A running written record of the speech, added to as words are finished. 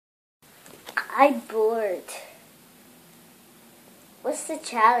I'm bored. What's the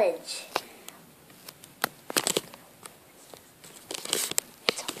challenge?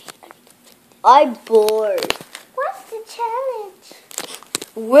 I'm bored. What's the challenge?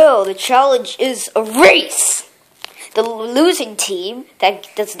 Well, the challenge is a race. The losing team that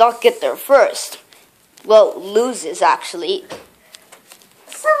does not get there first, well, loses actually.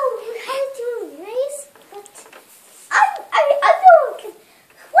 So we have to do a race, but I don't.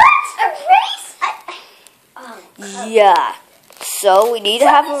 What, a race? Yeah. So we need to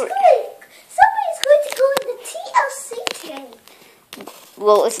have a. Somebody's going to go in the TLC today.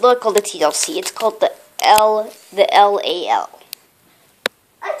 Well, it's not called the TLC. It's called the LAL.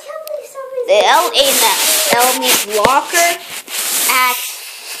 I can't believe somebody's. The L means locker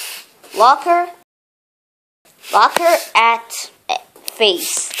at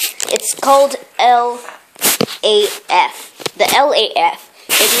face. It's called LAF. The LAF.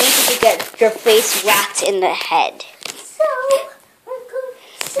 It means you get your face wrapped in the head. So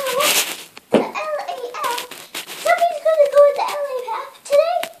the LAF. Somebody's going to go with the LAF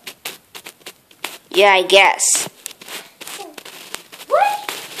today. Yeah, I guess.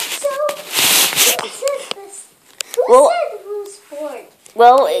 What? So who said this? Who Well, said the rules for it?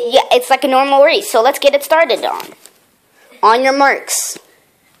 Well, yeah, it's like a normal race, so let's get it started on your marks.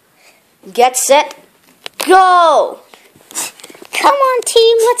 Get set, go! Come on,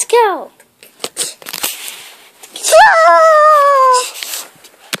 team, let's go! Ah!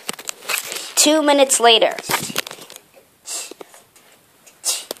 2 minutes later.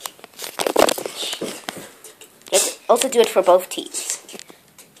 Let's also do it for both teams.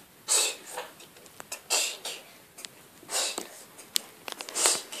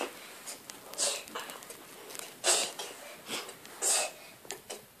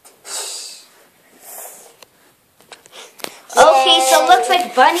 Okay, so looks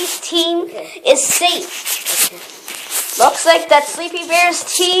like Bunny's team is safe. Looks like that Sleepy Bear's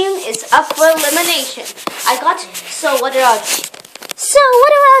team is up for elimination. So what are our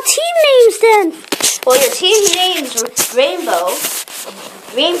team names then? Well, your team name's Rainbow.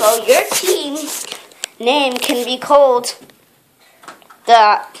 Rainbow, your team name can be called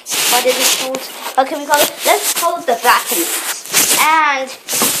what is it called? What can we call it? Let's call it the Batmans.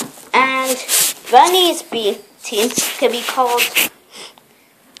 And Bunny's team can be called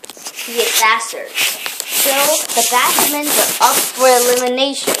the Assassins. So the Batmans are up for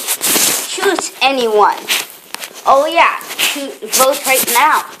elimination. Choose anyone. Oh yeah, vote right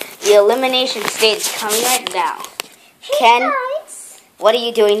now. The elimination stage is coming right now. Hey Ken, guys. what are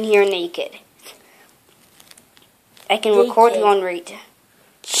you doing here naked? I can record you on radio.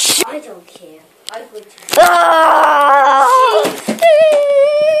 I don't care. I'm going to.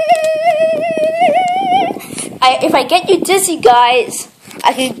 If I get you dizzy, guys,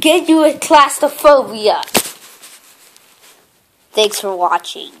 I can get you a claustrophobia. Thanks for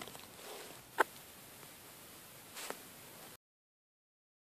watching.